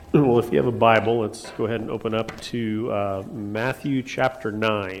if you have a Bible, let's go ahead and open up to Matthew chapter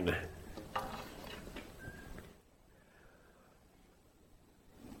 9.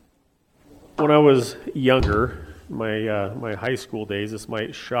 When I was younger, my high school days, this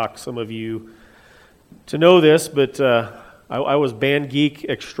might shock some of you to know this, but I was band geek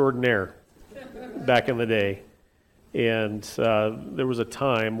extraordinaire back in the day. And there was a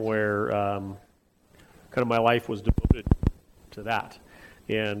time where kind of my life was devoted to that.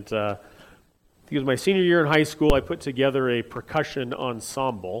 And I think it was my senior year in high school, I put together a percussion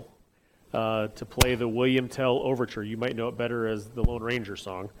ensemble to play the William Tell Overture. You might know it better as the Lone Ranger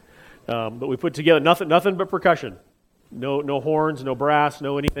song. But we put together nothing but percussion. No horns, no brass,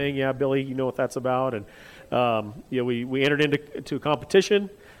 no anything. Yeah, Billy, you know what that's about. And we entered into a competition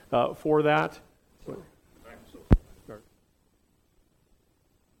for that.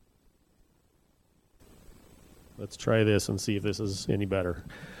 Let's try this and see if this is any better.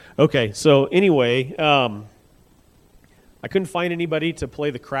 Okay, so anyway, I couldn't find anybody to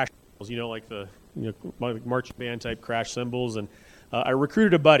play the crash cymbals, like the marching band type crash cymbals, and I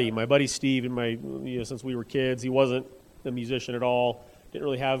recruited a buddy, my buddy Steve, and since we were kids, he wasn't a musician at all, didn't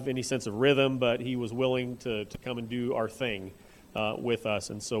really have any sense of rhythm, but he was willing to come and do our thing with us,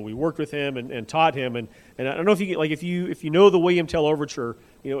 and so we worked with him and taught him, and I don't know if you know the William Tell Overture,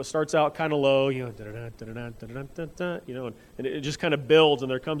 it starts out kind of low, and it just kind of builds, and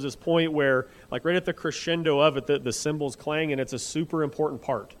there comes this point where, like right at the crescendo of it, the cymbals clang, and it's a super important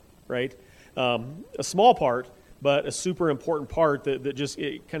part, right? A small part, but a super important part that just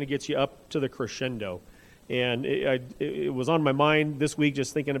it kind of gets you up to the crescendo. And it was on my mind this week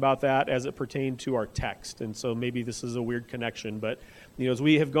just thinking about that as it pertained to our text. And so maybe this is a weird connection, but as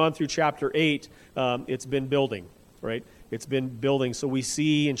we have gone through chapter 8, it's been building, right? It's been building. So we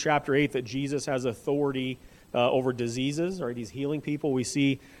see in chapter 8 that Jesus has authority over diseases, right? He's healing people. We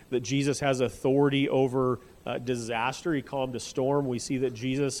see that Jesus has authority over disaster. He calmed a storm. We see that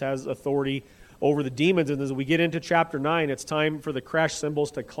Jesus has authority over the demons. And as we get into chapter 9, it's time for the crash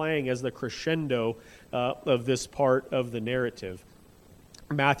cymbals to clang as the crescendo of this part of the narrative.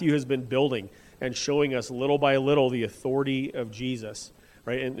 Matthew has been building and showing us little by little the authority of Jesus,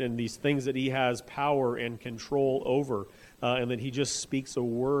 right? And these things that he has power and control over, and that he just speaks a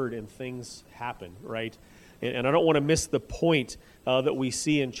word and things happen, right? And I don't want to miss the point that we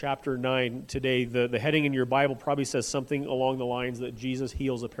see in chapter 9 today. The heading in your Bible probably says something along the lines that Jesus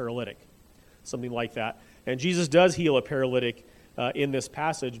heals a paralytic, something like that. And Jesus does heal a paralytic in this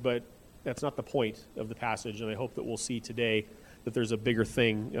passage, but that's not the point of the passage, and I hope that we'll see today that there's a bigger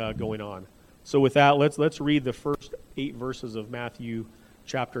thing going on. So with that, let's read the first 8 verses of Matthew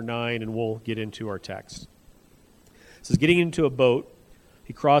chapter 9, and we'll get into our text. It says, getting into a boat,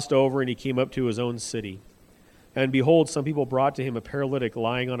 he crossed over, and he came up to his own city. And behold, some people brought to him a paralytic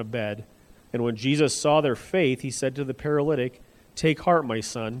lying on a bed. And when Jesus saw their faith, he said to the paralytic, "Take heart, my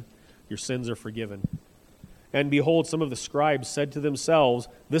son, your sins are forgiven." And behold, some of the scribes said to themselves,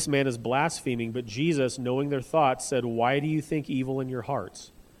 "This man is blaspheming." But Jesus, knowing their thoughts, said, "Why do you think evil in your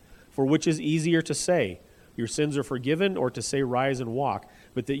hearts? For which is easier to say, 'Your sins are forgiven,' or to say, 'Rise and walk'?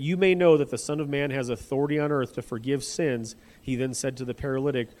 But that you may know that the Son of Man has authority on earth to forgive sins," he then said to the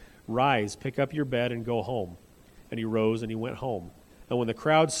paralytic, "Rise, pick up your bed, and go home." And he rose and he went home. And when the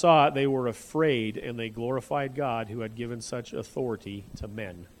crowd saw it, they were afraid, and they glorified God who had given such authority to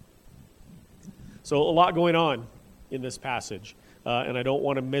men. So a lot going on in this passage, and I don't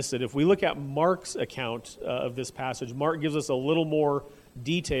want to miss it. If we look at Mark's account of this passage, Mark gives us a little more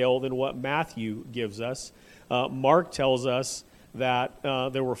detail than what Matthew gives us. Mark tells us that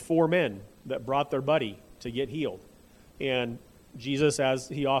there were 4 men that brought their buddy to get healed. And Jesus, as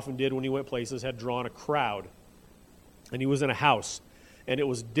he often did when he went places, had drawn a crowd. And he was in a house. And it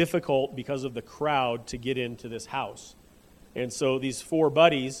was difficult because of the crowd to get into this house. And so these 4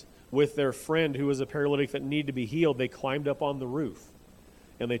 buddies, with their friend who was a paralytic that needed to be healed, they climbed up on the roof.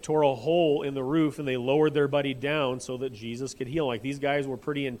 And they tore a hole in the roof, and they lowered their buddy down so that Jesus could heal. Like, these guys were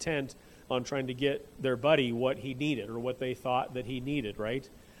pretty intent on trying to get their buddy what he needed, or what they thought that he needed, right?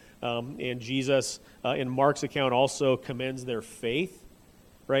 And Jesus, in Mark's account, also commends their faith,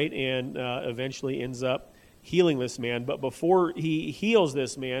 right? And eventually ends up healing this man. But before he heals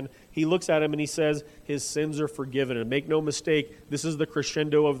this man, he looks at him and he says his sins are forgiven. And make no mistake, this is the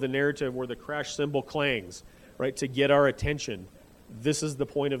crescendo of the narrative where the crash cymbal clangs, right, to get our attention. This is the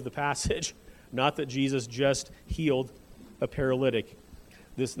point of the passage. Not that Jesus just healed a paralytic.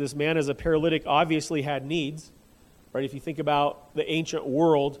 This man as a paralytic obviously had needs, right? If you think about the ancient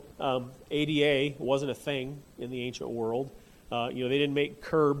world, ADA wasn't a thing in the ancient world. They didn't make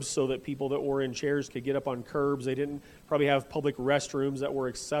curbs so that people that were in chairs could get up on curbs. They didn't probably have public restrooms that were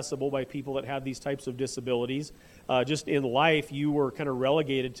accessible by people that had these types of disabilities. Just in life, you were kind of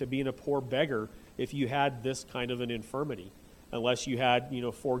relegated to being a poor beggar if you had this kind of an infirmity, unless you had,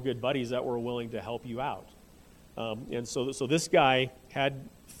 4 good buddies that were willing to help you out. And so this guy had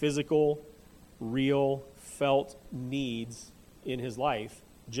physical, real, felt needs in his life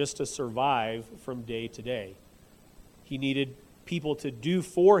just to survive from day to day. He needed people to do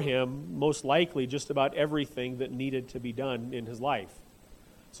for him, most likely, just about everything that needed to be done in his life.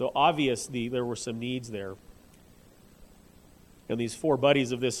 So obviously, there were some needs there. And these 4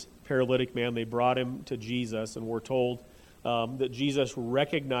 buddies of this paralytic man, they brought him to Jesus, and we're told that Jesus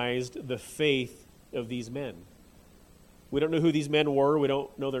recognized the faith of these men. We don't know who these men were. We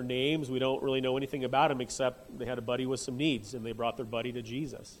don't know their names. We don't really know anything about them except they had a buddy with some needs, and they brought their buddy to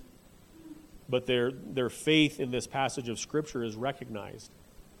Jesus. But their faith in this passage of Scripture is recognized.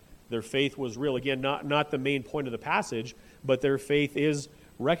 Their faith was real. Again, not the main point of the passage, but their faith is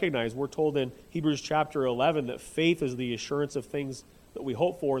recognized. We're told in Hebrews chapter 11 that faith is the assurance of things that we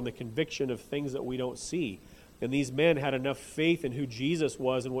hope for and the conviction of things that we don't see. And these men had enough faith in who Jesus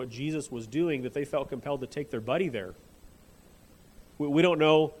was and what Jesus was doing that they felt compelled to take their buddy there. We don't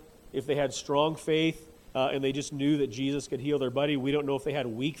know if they had strong faith and they just knew that Jesus could heal their buddy. We don't know if they had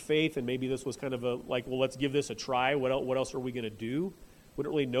weak faith and maybe this was kind of let's give this a try. What else are we going to do? We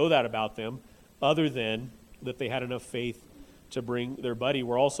don't really know that about them other than that they had enough faith to bring their buddy.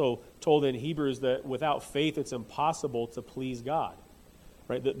 We're also told in Hebrews that without faith it's impossible to please God.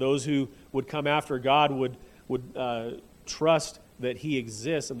 Right? That those who would come after God would trust that he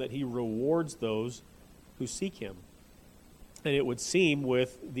exists and that he rewards those who seek him. And it would seem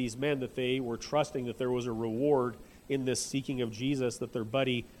with these men that they were trusting that there was a reward in this seeking of Jesus, that their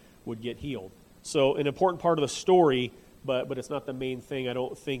buddy would get healed. So an important part of the story, but it's not the main thing I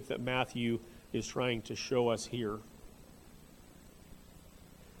don't think that Matthew is trying to show us here.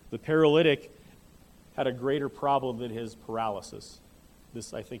 The paralytic had a greater problem than his paralysis.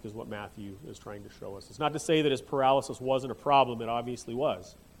 This, I think, is what Matthew is trying to show us. It's not to say that his paralysis wasn't a problem. It obviously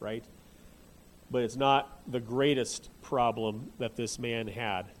was, right? But it's not the greatest problem that this man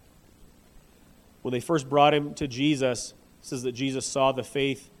had. When they first brought him to Jesus, it says that Jesus saw the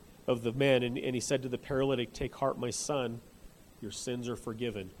faith of the men, and he said to the paralytic, "Take heart, my son, your sins are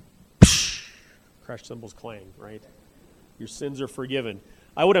forgiven." Crash cymbals clang, right? Your sins are forgiven.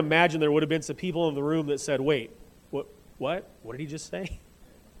 I would imagine there would have been some people in the room that said, "Wait, what? What did he just say?"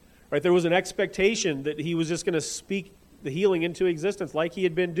 Right? There was an expectation that he was just going to speak the healing into existence like he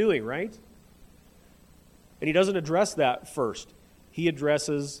had been doing, right? And he doesn't address that first. He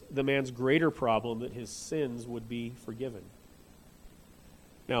addresses the man's greater problem, that his sins would be forgiven.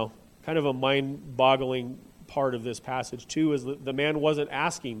 Now, kind of a mind-boggling part of this passage, too, is that the man wasn't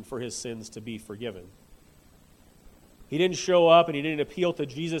asking for his sins to be forgiven. He didn't show up and he didn't appeal to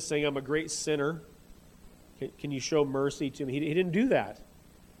Jesus saying, "I'm a great sinner. Can you show mercy to me?" He didn't do that.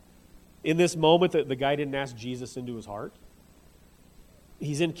 In this moment, the guy didn't ask Jesus into his heart.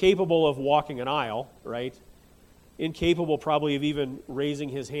 He's incapable of walking an aisle, right? Incapable probably of even raising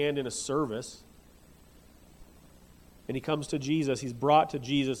his hand in a service. And he comes to Jesus, he's brought to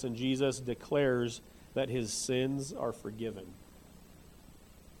Jesus, and Jesus declares that his sins are forgiven.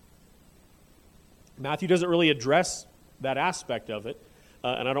 Matthew doesn't really address that aspect of it,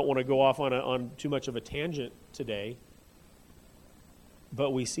 and I don't want to go off on too much of a tangent today,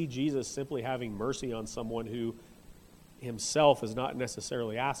 but we see Jesus simply having mercy on someone who himself is not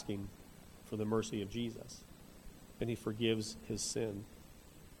necessarily asking for the mercy of Jesus, and he forgives his sin.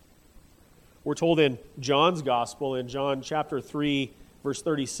 We're told in John's Gospel, in John chapter 3, verse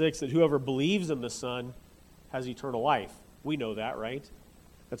 36, that whoever believes in the Son has eternal life. We know that, right?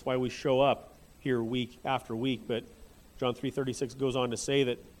 That's why we show up here week after week. But John 3:36 goes on to say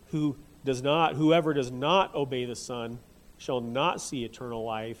that whoever does not obey the Son shall not see eternal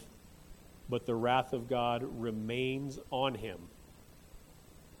life, but the wrath of God remains on him.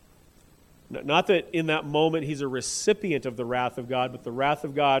 Not that in that moment he's a recipient of the wrath of God, but the wrath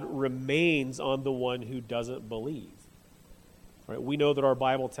of God remains on the one who doesn't believe. Right? We know that our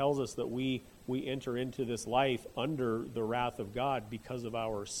Bible tells us that we enter into this life under the wrath of God because of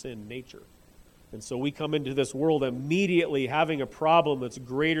our sin nature. And so we come into this world immediately having a problem that's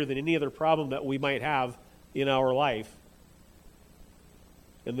greater than any other problem that we might have in our life.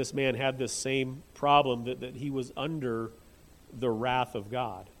 And this man had this same problem, that he was under the wrath of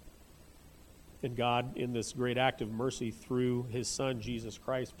God. And God, in this great act of mercy through his Son, Jesus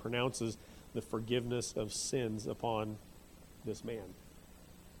Christ, pronounces the forgiveness of sins upon this man.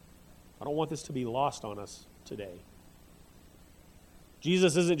 I don't want this to be lost on us today.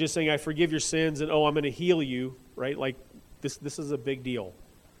 Jesus isn't just saying, I forgive your sins and, oh, I'm going to heal you, right? Like, this is a big deal,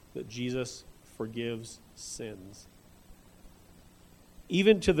 that Jesus forgives sins.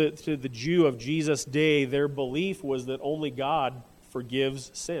 Even to the Jew of Jesus' day, their belief was that only God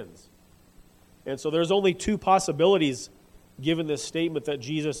forgives sins. And so there's only two possibilities given this statement that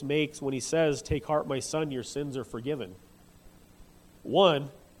Jesus makes when he says, take heart, my son, your sins are forgiven. One,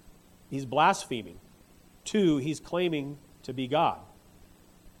 he's blaspheming. Two, he's claiming to be God.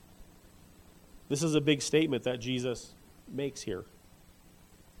 This is a big statement that Jesus makes here.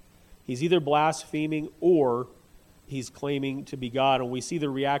 He's either blaspheming or he's claiming to be God. And we see the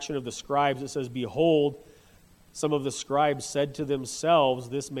reaction of the scribes. It says, behold, some of the scribes said to themselves,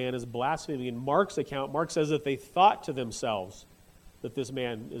 this man is blaspheming. In Mark's account, Mark says that they thought to themselves that this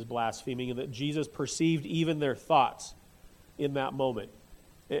man is blaspheming and that Jesus perceived even their thoughts in that moment.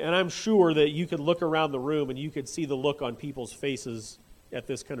 And I'm sure that you could look around the room and you could see the look on people's faces at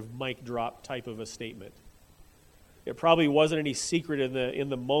this kind of mic drop type of a statement. It probably wasn't any secret in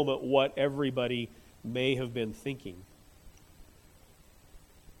the moment what everybody may have been thinking.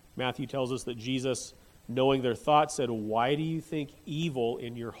 Matthew tells us that Jesus, knowing their thoughts, said, why do you think evil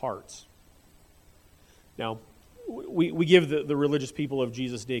in your hearts? Now, we give the religious people of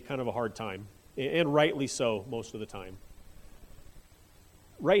Jesus' day kind of a hard time, and rightly so most of the time.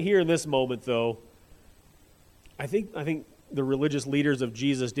 Right here in this moment, though, I think the religious leaders of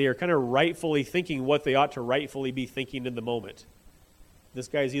Jesus' day are kind of rightfully thinking what they ought to rightfully be thinking in the moment. This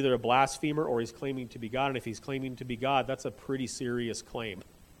guy's either a blasphemer or he's claiming to be God, and if he's claiming to be God, that's a pretty serious claim,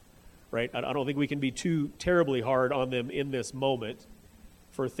 right? I don't think we can be too terribly hard on them in this moment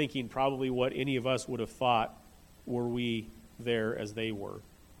for thinking probably what any of us would have thought were we there as they were.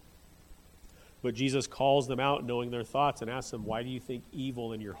 But Jesus calls them out knowing their thoughts and asks them, why do you think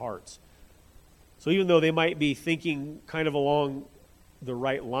evil in your hearts? So even though they might be thinking kind of along the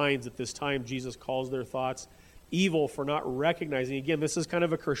right lines at this time, Jesus calls their thoughts evil for not recognizing. Again, this is kind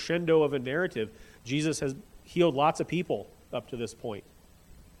of a crescendo of a narrative. Jesus has healed lots of people up to this point.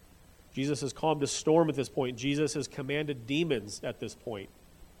 Jesus has calmed a storm at this point. Jesus has commanded demons at this point.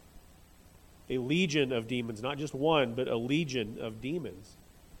 A legion of demons, not just one, but a legion of demons.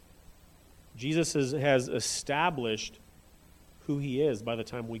 Jesus has established who he is by the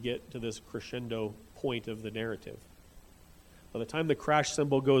time we get to this crescendo point of the narrative. By the time the crash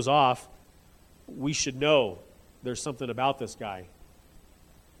cymbal goes off, we should know there's something about this guy.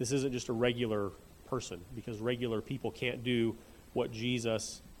 This isn't just a regular person, because regular people can't do what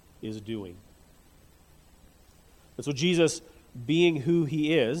Jesus is doing. And so Jesus, being who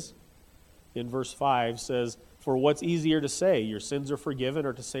he is, in verse 5 says, for what's easier to say, your sins are forgiven,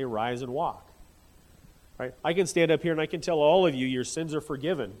 or to say, rise and walk? Right? I can stand up here and I can tell all of you your sins are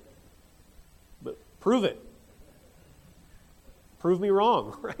forgiven. But prove it. Prove me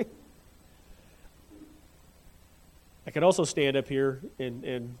wrong, right? I could also stand up here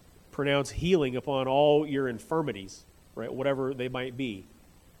and pronounce healing upon all your infirmities, right? Whatever they might be.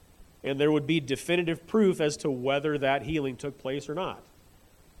 And there would be definitive proof as to whether that healing took place or not.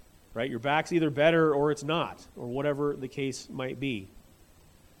 Right? Your back's either better or it's not, or whatever the case might be.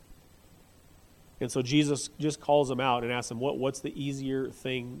 And so Jesus just calls them out and asks them, what's the easier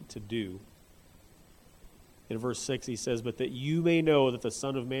thing to do? In verse 6 he says, but that you may know that the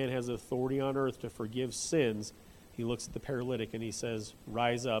Son of Man has authority on earth to forgive sins. He looks at the paralytic and he says,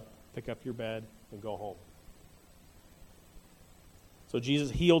 rise up, pick up your bed, and go home. So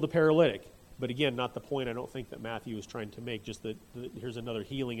Jesus healed the paralytic. But again, not the point I don't think that Matthew is trying to make, just that here's another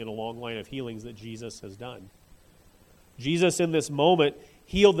healing in a long line of healings that Jesus has done. Jesus in this moment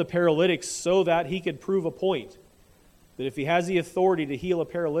healed the paralytic so that he could prove a point. That if he has the authority to heal a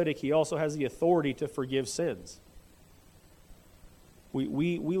paralytic, he also has the authority to forgive sins.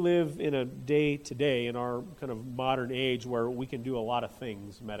 We live in a day today in our kind of modern age where we can do a lot of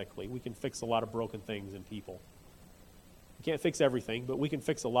things medically. We can fix a lot of broken things in people. We can't fix everything, but we can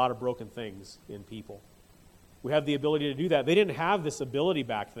fix a lot of broken things in people. We have the ability to do that. They didn't have this ability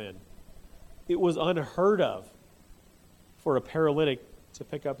back then. It was unheard of for a paralytic to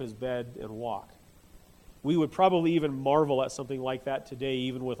pick up his bed and walk. We would probably even marvel at something like that today,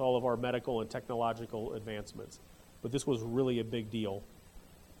 even with all of our medical and technological advancements. But this was really a big deal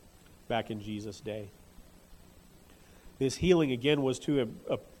back in Jesus' day. This healing, again, was to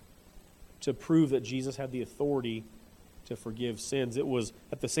prove that Jesus had the authority to forgive sins. It was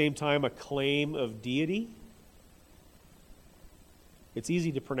at the same time a claim of deity. It's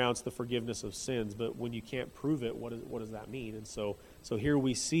easy to pronounce the forgiveness of sins, but when you can't prove it, what does that mean? And so here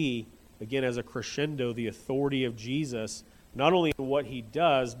we see, again, as a crescendo, the authority of Jesus, not only in what he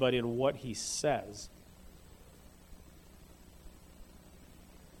does, but in what he says.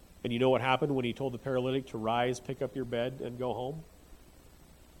 And you know what happened when he told the paralytic to rise, pick up your bed, and go home?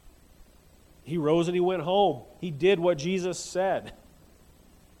 He rose and he went home. He did what Jesus said.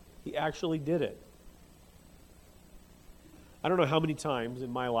 He actually did it. I don't know how many times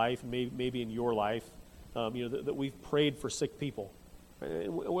in my life, and maybe in your life, that we've prayed for sick people.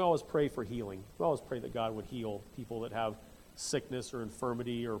 And we always pray for healing. We always pray that God would heal people that have sickness or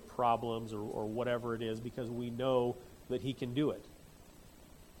infirmity or problems or whatever it is, because we know that he can do it.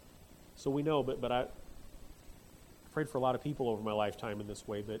 So we know, but I prayed for a lot of people over my lifetime in this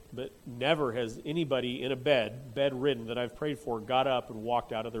way, but never has anybody in a bedridden that I've prayed for, got up and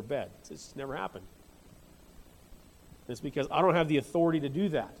walked out of their bed. It's just never happened. It's because I don't have the authority to do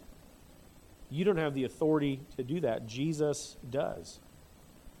that. You don't have the authority to do that. Jesus does.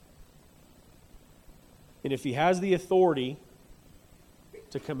 And if he has the authority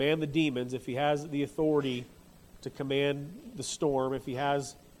to command the demons, if he has the authority to command the storm, if he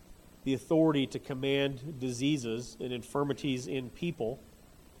has the authority to command diseases and infirmities in people,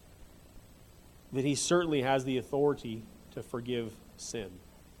 then he certainly has the authority to forgive sin.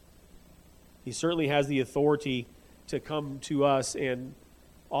 He certainly has the authority to come to us and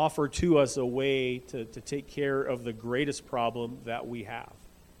offer to us a way to take care of the greatest problem that we have.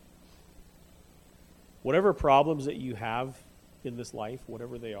 Whatever problems that you have in this life,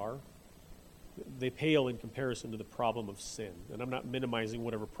 whatever they are, they pale in comparison to the problem of sin. And I'm not minimizing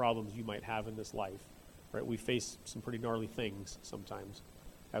whatever problems you might have in this life. Right? We face some pretty gnarly things sometimes,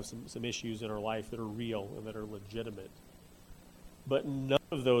 have some issues in our life that are real and that are legitimate. But none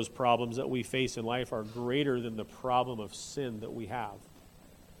of those problems that we face in life are greater than the problem of sin that we have.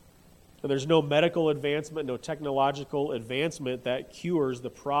 And there's no medical advancement, no technological advancement that cures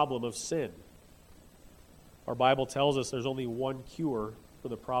the problem of sin. Our Bible tells us there's only one cure for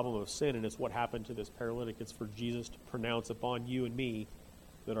the problem of sin, and it's what happened to this paralytic. It's for Jesus to pronounce upon you and me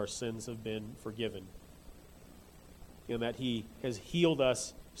that our sins have been forgiven. And that he has healed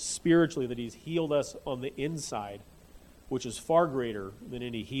us spiritually, that he's healed us on the inside, which is far greater than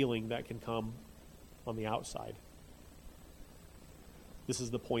any healing that can come on the outside. This is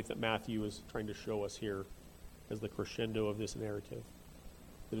the point that Matthew is trying to show us here as the crescendo of this narrative.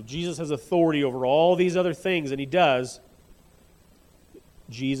 That if Jesus has authority over all these other things, and he does,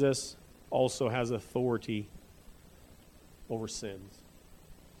 Jesus also has authority over sins.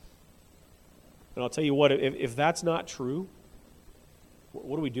 And I'll tell you what, if that's not true,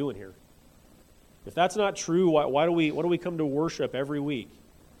 what are we doing here? If that's not true, why do we come to worship every week?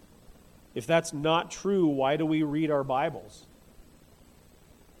 If that's not true, why do we read our Bibles?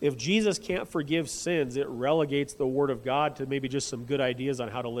 If Jesus can't forgive sins, it relegates the Word of God to maybe just some good ideas on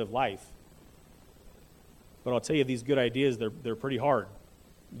how to live life. But I'll tell you, these good ideas, they're pretty hard.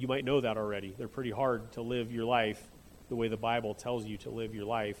 You might know that already. They're pretty hard to live your life the way the Bible tells you to live your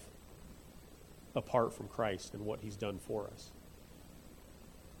life apart from Christ and what he's done for us.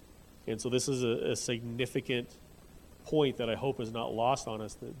 And so this is a significant point that I hope is not lost on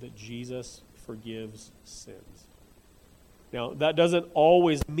us, that Jesus forgives sins. Now, that doesn't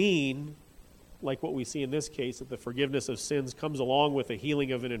always mean, like what we see in this case, that the forgiveness of sins comes along with a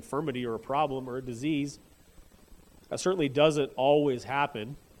healing of an infirmity or a problem or a disease. That certainly doesn't always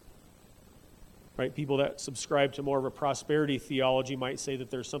happen. Right? People that subscribe to more of a prosperity theology might say that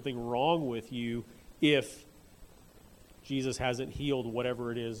there's something wrong with you if Jesus hasn't healed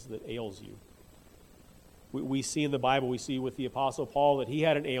whatever it is that ails you. We see in the Bible, we see with the Apostle Paul that he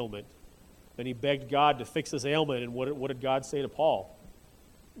had an ailment, and he begged God to fix this ailment. And what did God say to Paul?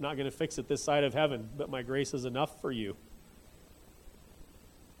 I'm not going to fix it this side of heaven, but my grace is enough for you.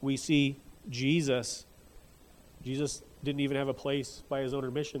 We see Jesus didn't even have a place by his own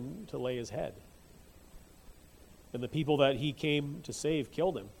admission to lay his head. And the people that he came to save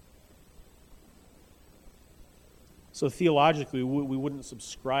killed him. So theologically, we wouldn't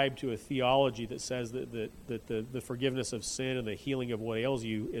subscribe to a theology that says that the forgiveness of sin and the healing of what ails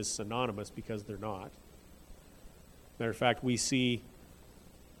you is synonymous, because they're not. Matter of fact, we see,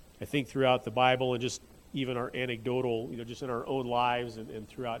 I think throughout the Bible and just even our anecdotal, just in our own lives and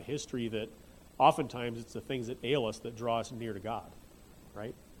throughout history, that oftentimes it's the things that ail us that draw us near to God,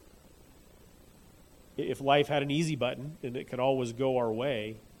 right? If life had an easy button and it could always go our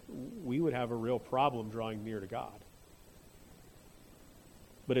way, we would have a real problem drawing near to God.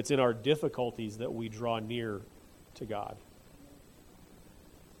 But it's in our difficulties that we draw near to God.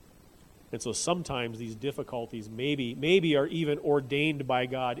 And so sometimes these difficulties maybe are even ordained by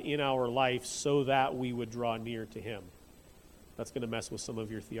God in our life so that we would draw near to him. That's going to mess with some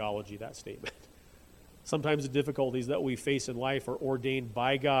of your theology, that statement. Sometimes the difficulties that we face in life are ordained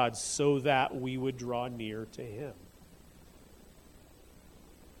by God so that we would draw near to him.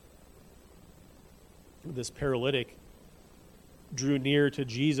 this paralytic drew near to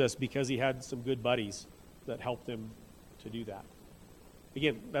Jesus because he had some good buddies that helped him to do that.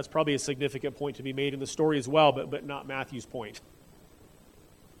 Again, that's probably a significant point to be made in the story as well, but not Matthew's point.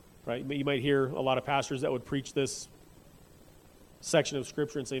 Right? You might hear a lot of pastors that would preach this section of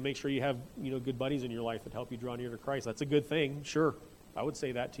Scripture and say, make sure you have good buddies in your life that help you draw near to Christ. That's a good thing, sure. I would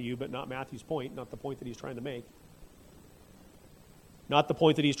say that to you, but not Matthew's point, not the point that he's trying to make. Not the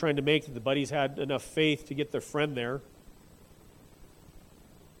point that he's trying to make that the buddies had enough faith to get their friend there.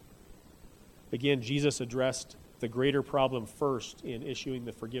 Again, Jesus addressed the greater problem first in issuing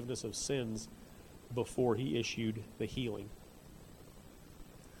the forgiveness of sins before he issued the healing.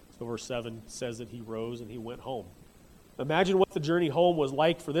 So verse 7 says that he rose and he went home. Imagine what the journey home was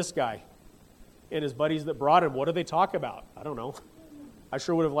like for this guy and his buddies that brought him. What did they talk about? I don't know. I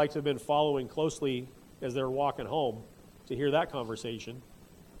sure would have liked to have been following closely as they were walking home to hear that conversation.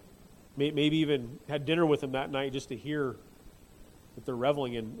 Maybe even had dinner with him that night just to hear that they're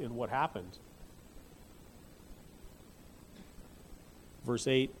reveling in what happened. Verse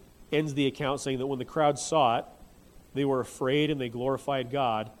 8 ends the account saying that when the crowd saw it, they were afraid and they glorified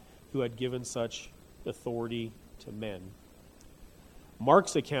God who had given such authority to men.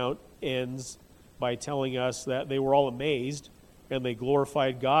 Mark's account ends by telling us that they were all amazed and they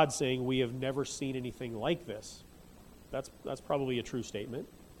glorified God, saying, "We have never seen anything like this." That's probably a true statement.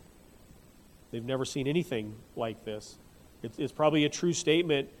 They've never seen anything like this. It's probably a true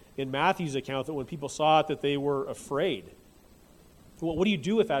statement in Matthew's account that when people saw it, that they were afraid. Well, what do you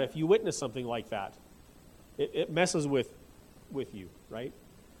do with that if you witness something like that? It messes with you, right?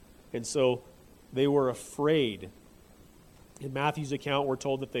 And so they were afraid. In Matthew's account, we're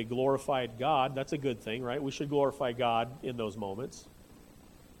told that they glorified God. That's a good thing, right? We should glorify God in those moments.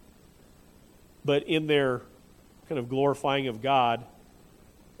 But in their kind of glorifying of God,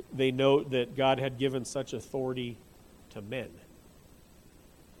 they note that God had given such authority to men.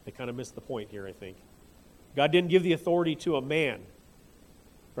 They kind of missed the point here, I think. God didn't give the authority to a man,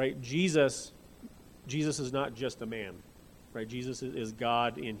 right? Jesus is not just a man, right? Jesus is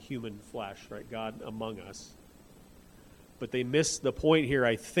God in human flesh, right? God among us. But they missed the point here,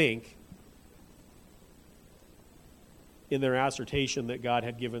 I think, in their assertion that God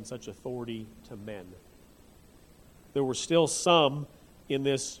had given such authority to men. There were still some in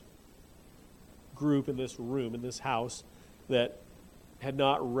this group, in this room, in this house, that had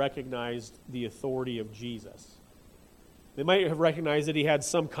not recognized the authority of Jesus. They might have recognized that he had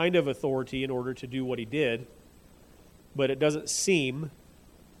some kind of authority in order to do what he did, but it doesn't seem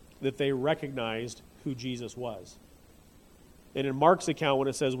that they recognized who Jesus was. And in Mark's account, when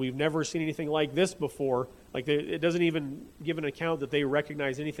it says we've never seen anything like this before, it doesn't even give an account that they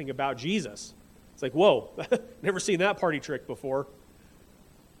recognize anything about Jesus. It's like, whoa, never seen that party trick before.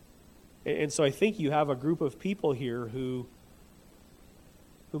 And so I think you have a group of people here who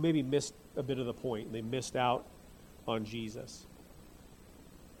maybe missed a bit of the point. They missed out on Jesus.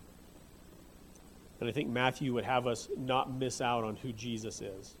 And I think Matthew would have us not miss out on who Jesus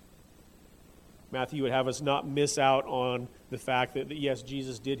is. Matthew would have us not miss out on the fact that yes,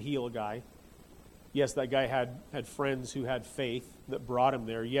 Jesus did heal a guy. Yes, that guy had friends who had faith that brought him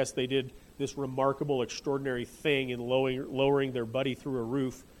there. Yes, they did this remarkable, extraordinary thing in lowering their buddy through a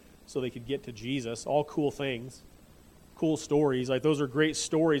roof so they could get to Jesus. All cool things, cool stories. Like, those are great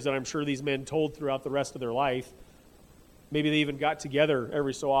stories that I'm sure these men told throughout the rest of their life. Maybe they even got together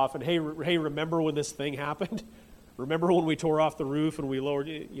every so often. Hey, remember when this thing happened? Remember when we tore off the roof and we lowered?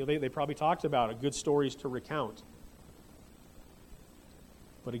 They probably talked about it. Good stories to recount.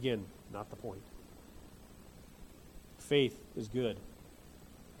 But again, not the point. Faith is good.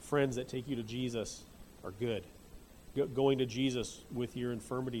 Friends that take you to Jesus are good. Going to Jesus with your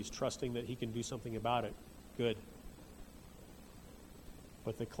infirmities, trusting that he can do something about it, good.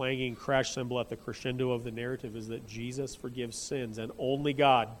 But the clanging crash cymbal at the crescendo of the narrative is that Jesus forgives sins, and only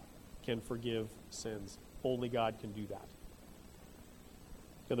God can forgive sins. Only God can do that.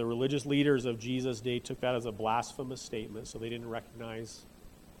 And the religious leaders of Jesus' day took that as a blasphemous statement, so they didn't recognize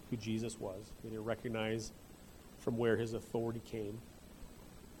who Jesus was. They didn't recognize from where his authority came.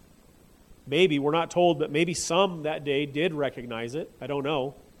 Maybe, we're not told, but maybe some that day did recognize it. I don't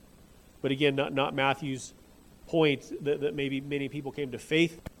know. But again, not Matthew's point that maybe many people came to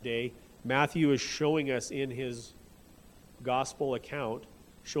faith that day. Matthew is showing us in his gospel account,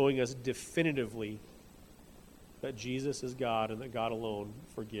 showing us definitively that Jesus is God and that God alone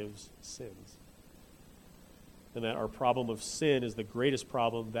forgives sins. And that our problem of sin is the greatest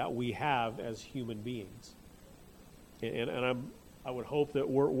problem that we have as human beings. And I would hope that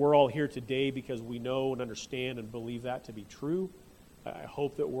we're all here today because we know and understand and believe that to be true. I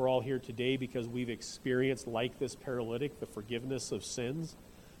hope that we're all here today because we've experienced, like this paralytic, the forgiveness of sins,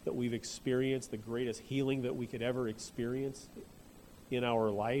 that we've experienced the greatest healing that we could ever experience in our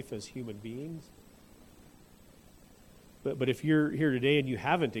life as human beings. But if you're here today and you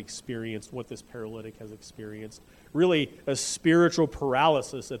haven't experienced what this paralytic has experienced, really a spiritual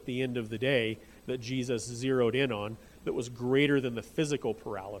paralysis at the end of the day that Jesus zeroed in on that was greater than the physical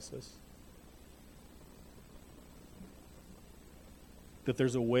paralysis, that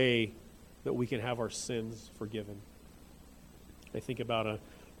there's a way that we can have our sins forgiven. I think about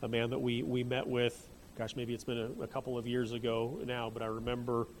a man that we met with, gosh, maybe it's been a couple of years ago now, but I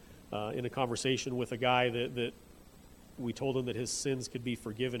remember in a conversation with a guy that we told him that his sins could be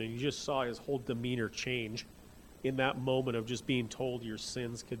forgiven, and you just saw his whole demeanor change in that moment of just being told your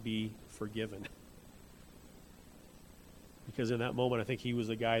sins could be forgiven. Because in that moment, I think he was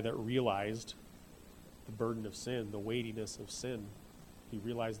a guy that realized the burden of sin, the weightiness of sin. He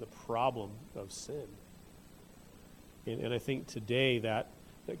realized the problem of sin. And I think today that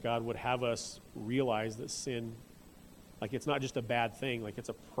God would have us realize that sin, like it's not just a bad thing, like it's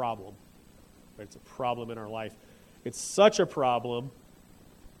a problem. Right? It's a problem in our life. It's such a problem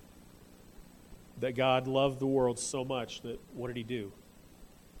that God loved the world so much that what did he do?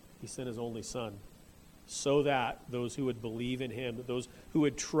 He sent his only son so that those who would believe in him, that those who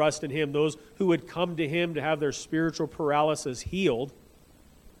would trust in him, those who would come to him to have their spiritual paralysis healed,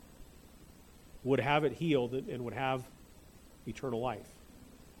 would have it healed and would have eternal life.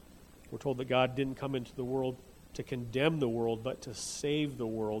 We're told that God didn't come into the world to condemn the world, but to save the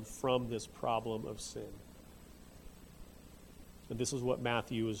world from this problem of sin. And this is what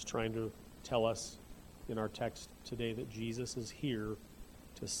Matthew is trying to tell us in our text today, that Jesus is here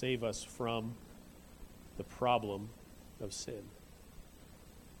to save us from the problem of sin.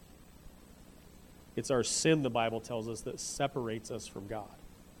 It's our sin, the Bible tells us, that separates us from God.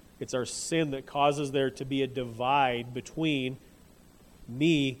 It's our sin that causes there to be a divide between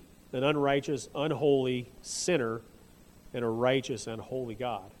me, an unrighteous, unholy sinner, and a righteous and holy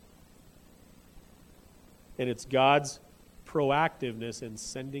God. And it's God's proactiveness in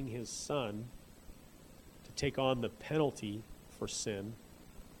sending his son to take on the penalty for sin,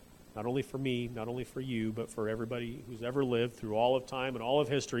 not only for me, not only for you, but for everybody who's ever lived through all of time and all of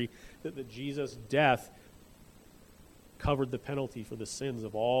history, that Jesus' death covered the penalty for the sins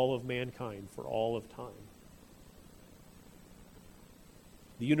of all of mankind for all of time.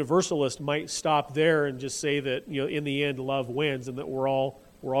 The universalist might stop there and just say that, in the end, love wins and that we're all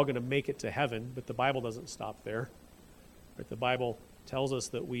going to make it to heaven, but the Bible doesn't stop there. Right? The Bible tells us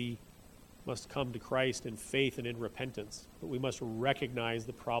that we must come to Christ in faith and in repentance, that we must recognize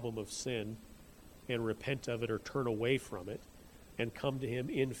the problem of sin and repent of it or turn away from it and come to him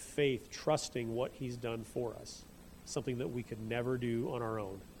in faith, trusting what he's done for us, something that we could never do on our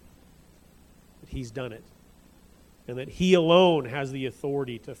own. That he's done it, and that he alone has the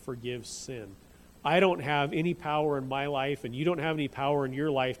authority to forgive sin. I don't have any power in my life, and you don't have any power in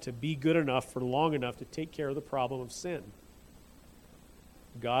your life to be good enough for long enough to take care of the problem of sin.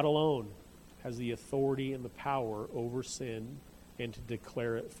 God alone has the authority and the power over sin and to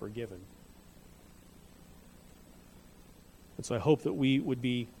declare it forgiven. And so I hope that we would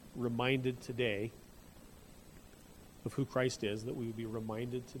be reminded today of who Christ is, that we would be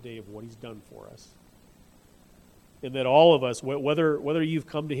reminded today of what he's done for us. And that all of us, whether you've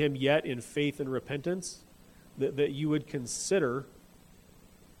come to him yet in faith and repentance, that you would consider,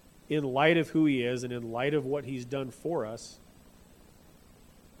 in light of who he is and in light of what he's done for us,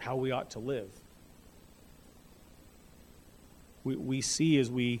 how we ought to live. We see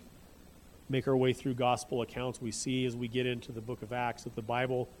as we make our way through gospel accounts, we see as we get into the book of Acts that the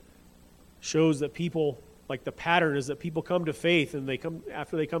Bible shows that people, like the pattern is that people come to faith, and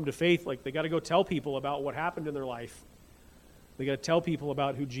after they come to faith, like they got to go tell people about what happened in their life. They got to tell people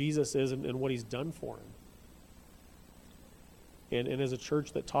about who Jesus is and what he's done for them. And as a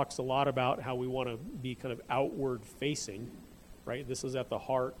church that talks a lot about how we want to be kind of outward facing, right? This is at the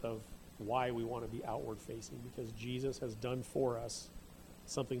heart of why we want to be outward facing, because Jesus has done for us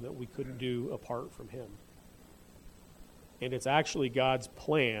something that we couldn't do apart from him. And it's actually God's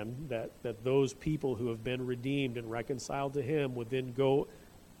plan that those people who have been redeemed and reconciled to him would then go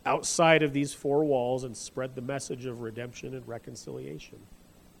outside of these four walls and spread the message of redemption and reconciliation.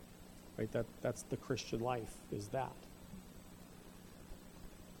 Right? That's the Christian life, is that.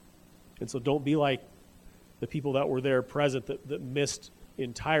 And so don't be like the people that were there present that missed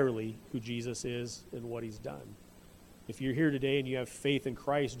entirely who Jesus is and what he's done. If you're here today and you have faith in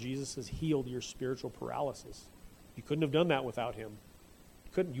Christ, Jesus has healed your spiritual paralysis. You couldn't have done that without him.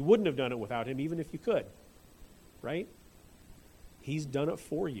 You wouldn't have done it without him, even if you could. Right? He's done it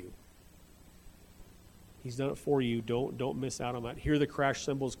for you. He's done it for you. Don't miss out on that. Hear the crash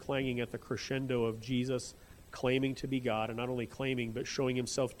cymbals clanging at the crescendo of Jesus claiming to be God, and not only claiming, but showing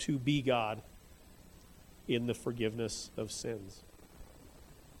himself to be God in the forgiveness of sins.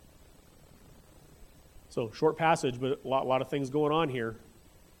 So, short passage, but a lot of things going on here.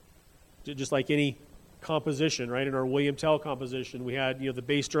 Just like any composition, right? In our William Tell composition, we had the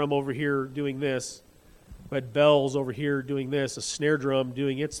bass drum over here doing this. We had bells over here doing this, a snare drum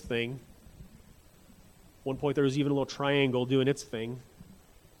doing its thing. At one point there was even a little triangle doing its thing.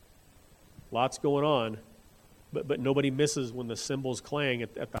 Lots going on, but nobody misses when the cymbals clang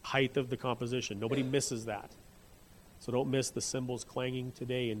at the height of the composition. Nobody misses that. So don't miss the cymbals clanging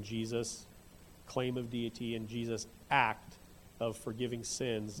today in Jesus' claim of deity and Jesus' act of forgiving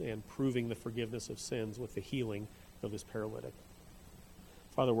sins and proving the forgiveness of sins with the healing of this paralytic.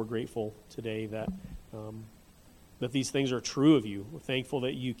 Father, we're grateful today that these things are true of you. We're thankful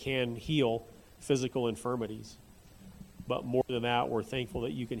that you can heal physical infirmities. But more than that, we're thankful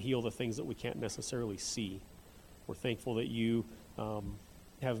that you can heal the things that we can't necessarily see. We're thankful that you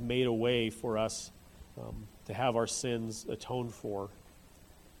have made a way for us to have our sins atoned for.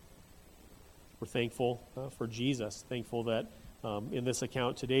 We're thankful for Jesus, thankful that in this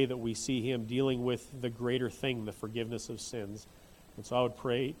account today that we see him dealing with the greater thing, the forgiveness of sins. And so I would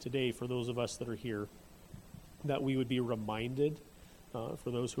pray today for those of us that are here that we would be reminded,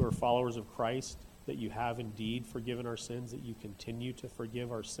 for those who are followers of Christ, that you have indeed forgiven our sins, that you continue to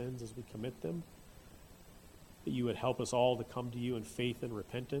forgive our sins as we commit them, that you would help us all to come to you in faith and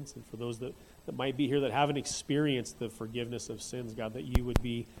repentance. And for those that might be here that haven't experienced the forgiveness of sins, God, that you would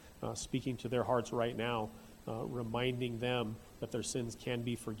be speaking to their hearts right now, reminding them that their sins can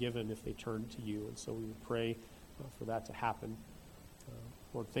be forgiven if they turn to you. And so we would pray for that to happen.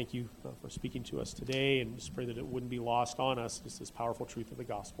 Lord, thank you for speaking to us today, and just pray that it wouldn't be lost on us, just this powerful truth of the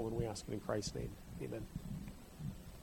gospel, and we ask it in Christ's name. Amen.